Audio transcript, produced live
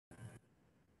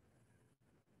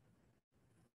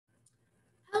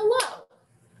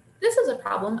a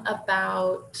problem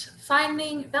about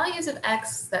finding values of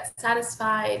x that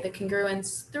satisfy the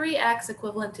congruence 3x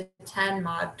equivalent to 10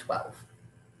 mod 12.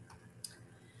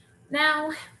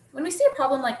 Now, when we see a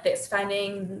problem like this,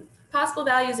 finding possible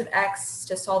values of x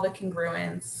to solve a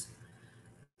congruence,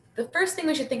 the first thing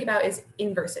we should think about is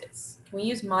inverses. Can we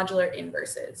use modular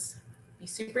inverses? It'd be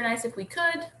super nice if we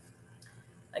could.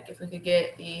 Like if we could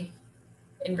get the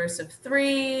inverse of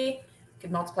 3,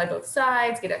 could multiply both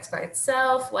sides, get x by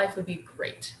itself, life would be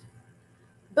great.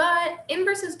 But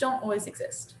inverses don't always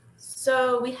exist.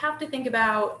 So we have to think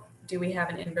about, do we have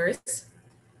an inverse?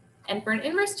 And for an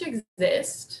inverse to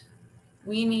exist,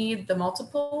 we need the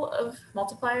multiple of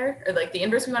multiplier, or like the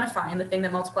inverse we want to find, the thing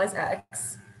that multiplies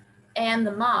x, and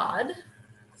the mod,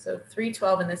 so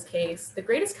 312 in this case, the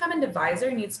greatest common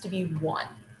divisor needs to be 1,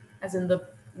 as in the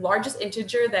largest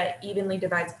integer that evenly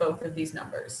divides both of these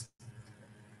numbers.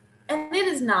 And it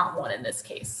is not 1 in this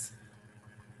case.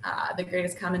 The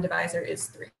greatest common divisor is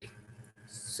 3.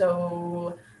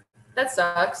 So that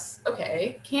sucks.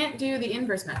 Okay, can't do the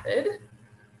inverse method.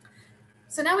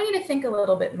 So now we need to think a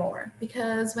little bit more,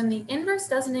 because when the inverse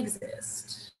doesn't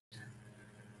exist,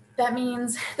 that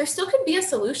means there still could be a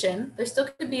solution. There still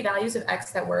could be values of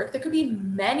x that work. There could be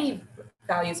many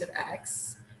values of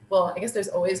x. Well, I guess there's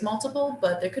always multiple,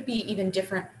 but there could be even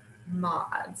different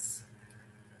mods.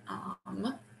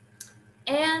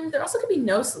 And there also could be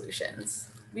no solutions.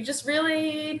 We just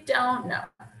really don't know.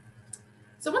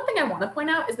 So one thing I want to point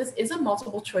out is this is a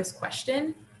multiple choice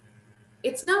question.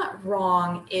 It's not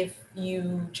wrong if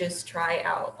you just try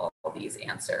out all these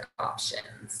answer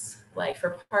options. Like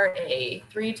for part A,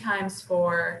 3 times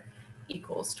 4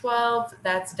 equals 12.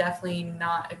 That's definitely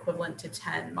not equivalent to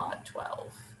 10 mod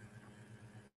 12.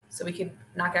 So we could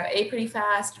knock out A pretty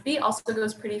fast. B also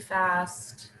goes pretty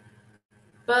fast.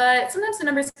 But sometimes the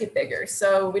numbers get bigger,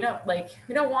 so we don't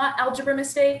want algebra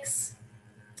mistakes.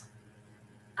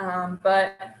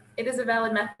 But it is a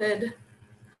valid method.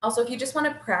 Also, if you just want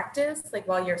to practice, like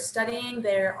while you're studying,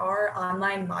 there are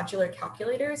online modular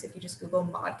calculators. If you just Google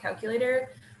mod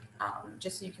calculator,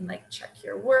 just so you can like check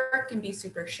your work and be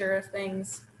super sure of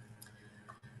things.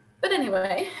 But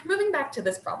anyway, moving back to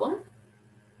this problem,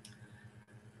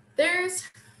 there's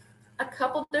a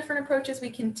couple different approaches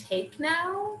we can take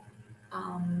now.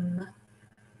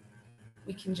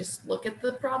 We can just look at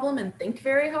the problem and think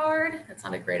very hard. It's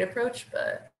not a great approach,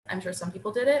 but I'm sure some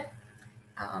people did it.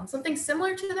 Something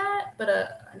similar to that, but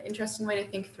an interesting way to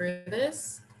think through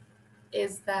this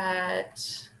is that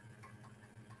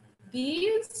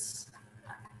these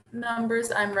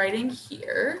numbers I'm writing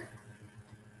here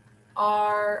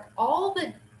are all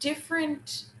the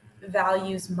different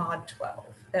values mod 12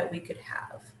 that we could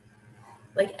have.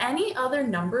 Like any other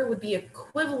number would be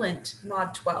equivalent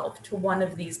mod 12 to one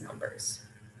of these numbers.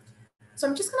 So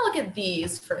I'm just gonna look at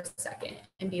these for a second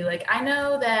and be like, I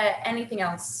know that anything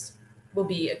else will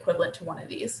be equivalent to one of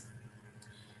these.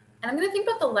 And I'm gonna think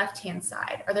about the left-hand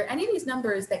side. Are there any of these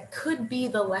numbers that could be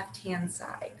the left-hand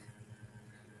side?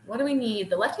 What do we need?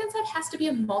 The left-hand side has to be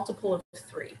a multiple of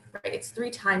 3, right? It's 3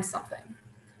 times something.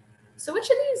 So which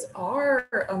of these are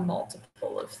a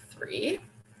multiple of 3?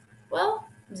 Well,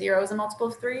 0 is a multiple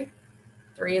of 3,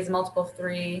 3 is a multiple of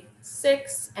 3,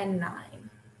 6, and 9.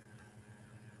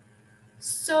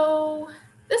 So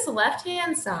this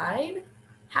left-hand side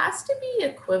has to be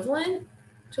equivalent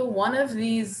to one of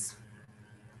these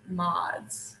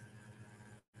mods.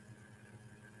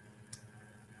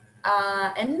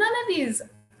 And none of these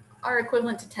are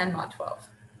equivalent to 10 mod 12.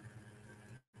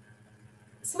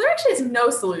 So there actually is no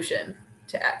solution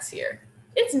to x here.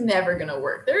 It's never going to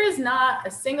work. There is not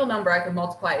a single number I can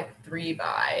multiply 3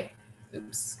 by.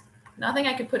 Oops. Nothing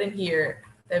I could put in here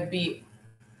that would be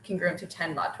congruent to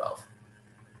 10 mod 12.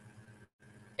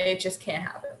 It just can't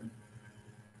happen.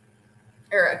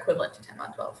 Or equivalent to 10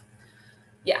 mod 12.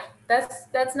 Yeah,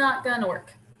 that's not going to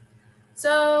work.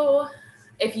 So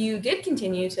if you did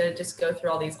continue to just go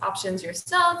through all these options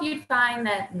yourself, you'd find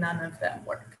that none of them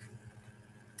work.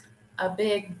 A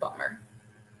big bummer.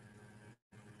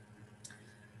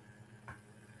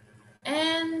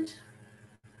 And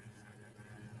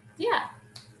yeah,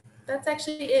 that's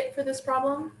actually it for this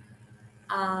problem.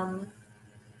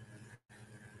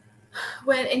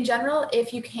 When in general,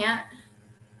 if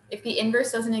the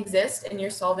inverse doesn't exist and you're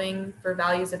solving for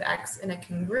values of x in a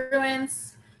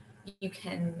congruence, you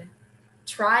can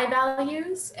try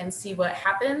values and see what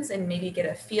happens and maybe get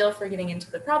a feel for getting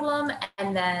into the problem.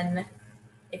 And then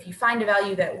if you find a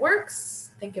value that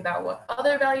works, think about what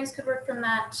other values could work from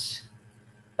that.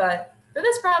 But for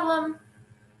this problem,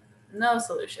 no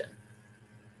solution.